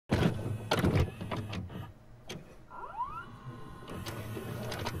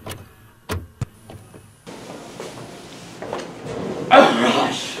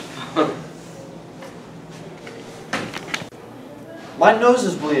My nose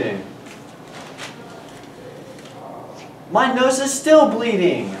is bleeding. My nose is still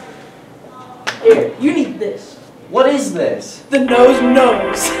bleeding. Here, you need this. What is this? The nose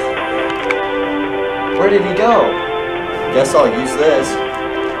knows. Where did he go? Guess I'll use this.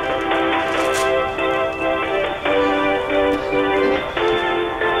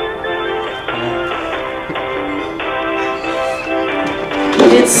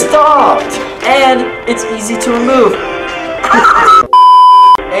 It stopped! And it's easy to remove.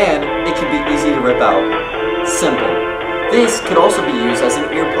 And it can be easy to rip out. Simple. This could also be used as an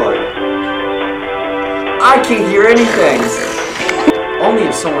earplug. I can't hear anything! Only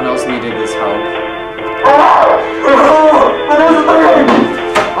if someone else needed this help.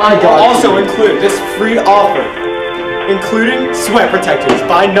 I got also include this free offer, including sweat protectors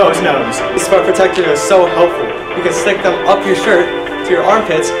by Nose. This sweat protector is so helpful. You can stick them up your shirt to your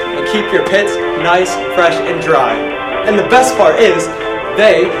armpits and keep your pits nice, fresh, and dry. And the best part is,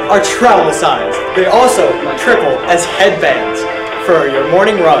 they are travel size. They also triple as headbands for your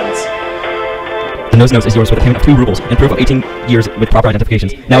morning runs. The Nose is yours with a payment of 2 rubles and proof of 18 years with proper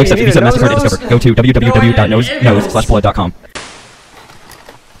identifications. Now accept Visa, MasterCard, and Discover. Go to www.nose/blood.com.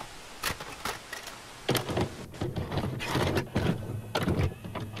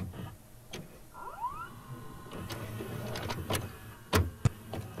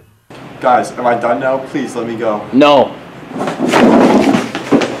 Guys, am I done now? Please let me go. No.